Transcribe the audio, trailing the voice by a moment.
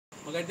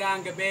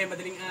Magandang gabi,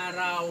 madaling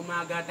araw,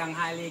 umaga,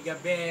 tanghali,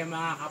 gabi,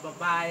 mga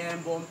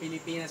kababayan, buong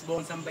Pilipinas,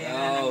 buong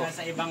sambayanan, hanggang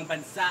sa ibang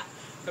bansa.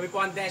 Kami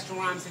po ang Destro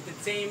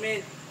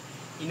Entertainment.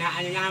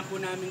 Inaanyayahan po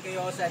namin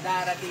kayo sa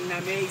darating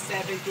na May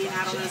 17,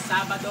 araw ng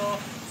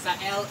Sabado, sa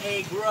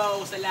LA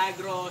Grow, sa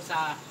Lagro,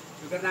 sa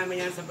lugar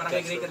namin yan, sa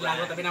Barangay Greater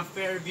Lagro, tabi ng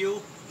Fairview.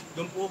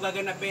 Doon po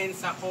gaganapin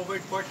sa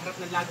covered court,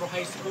 harap ng Lagro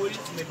High School,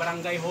 may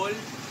barangay hall.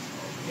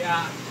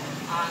 Kaya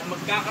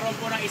magkakaroon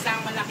po ng isang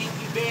malaking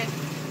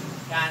event.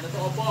 Yan,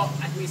 totoo po,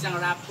 at may isang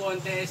rap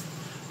contest.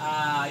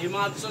 Yung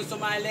mga gusto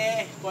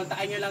sumali,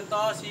 kontakin nyo lang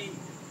to, si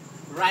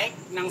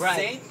Rike ng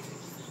Saint.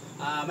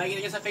 Makikita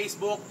nyo sa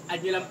Facebook,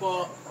 add nyo lang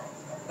po,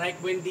 Rike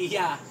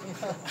Buendia.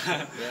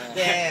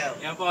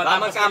 Yan po.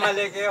 Baka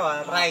magkamali kayo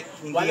Rike,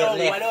 hindi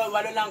left.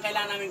 Walo lang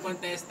kailangan namin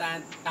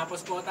contestant.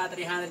 Tapos quota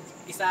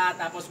 300 isa,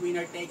 tapos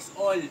winner takes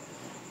all.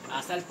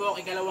 Salpok,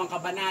 Ikalawang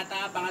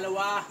Kabanata.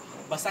 Pangalawa,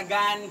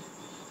 Basagan.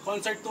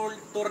 Concert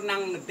tour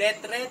ng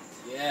D.R.E.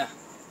 Yeah.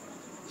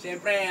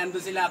 Siyempre,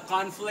 andun sila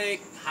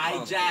Conflict,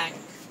 Hijack,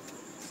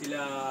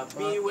 sila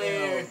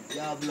Beware,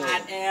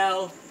 At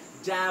L,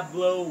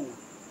 Jablo.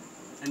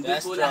 Andun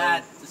po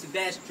lahat. Si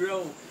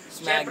Destro.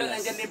 Siyempre,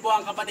 nandyan din po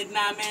ang kapatid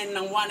namin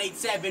ng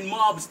 187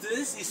 Mobs.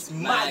 This is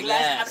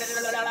Smaglas.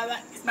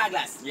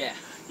 Smaglas. Yeah.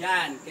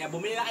 Yan. Kaya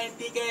bumili na kayong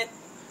ticket.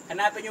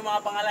 Hanapin yung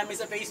mga pangalan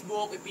sa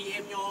Facebook.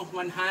 I-PM nyo.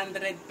 100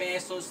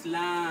 pesos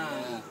lang.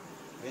 Yeah.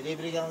 Pwede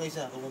libre ka ng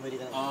isa kung bumili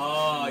ka ng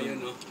isa.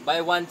 Yun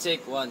Buy one,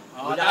 take one.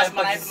 Tapos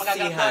marami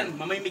magagawin.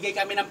 Mamimigay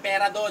kami ng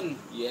pera doon.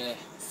 Yeah.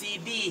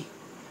 CD,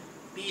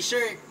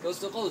 T-shirt,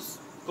 Coast to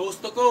coast.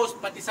 coast to coast,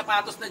 pati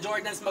sapatos na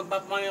Jordans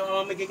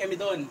mamimigay kami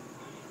doon.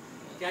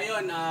 Kaya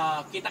yun,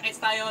 kita-kits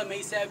tayo,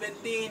 May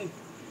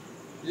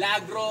 17,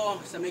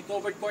 Lagro, sa may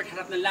covered court,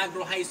 harap ng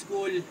Lagro High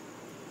School.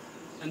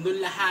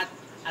 Nandun lahat.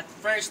 At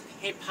first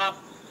hip-hop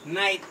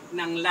night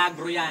ng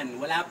Lagro yan.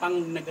 Wala pang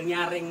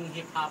nagangyaring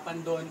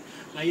hip-hopan doon.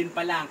 Ngayon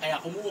pa lang.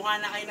 Kaya kumuha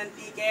na kayo ng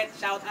ticket.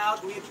 Shout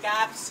out, with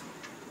caps.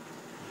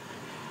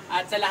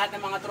 At sa lahat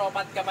ng mga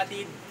tropa at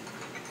kapatid,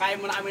 kaya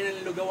mo na kami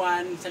ng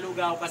lugawan sa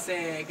lugaw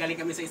kasi galing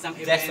kami sa isang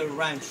event. Destro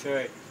Rhyme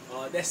shirt.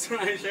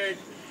 Destro Rhyme shirt.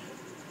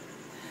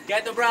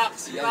 Ghetto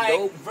Brox,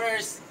 Right,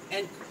 Verse,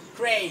 and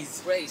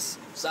Craze. Craze.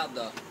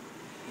 Sabdo.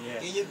 Yeah.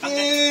 Can you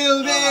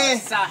kill me?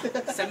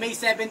 Sa May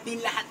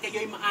 17, lahat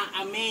kayo'y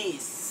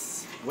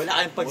maa-amaze.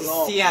 Wala kayong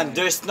pagsisihan.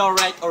 There's no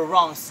right or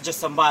wrong. It's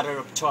just a matter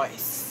of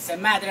choice. It's a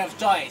matter of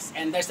choice.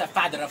 And there's a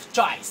father of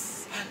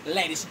choice.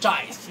 Ladies'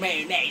 choice.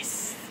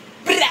 Mayonnaise.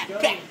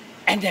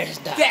 And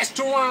there's that.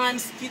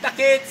 Restaurants.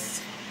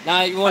 Kita-kits.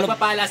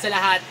 Pagpapala sa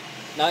lahat.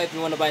 Now, if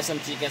you wanna buy some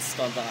tickets,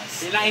 contact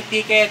us. Yun lang yung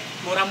ticket.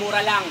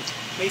 Mura-mura lang.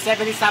 May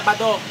 7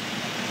 Sabado.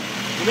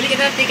 Bumili ka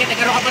ng ticket.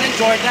 Nagkaroon ka pa ng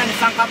Jordan.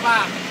 Saan ka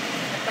pa?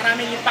 At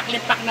maraming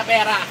limpak-limpak na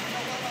pera.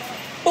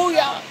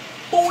 Booyah!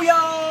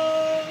 Booyah!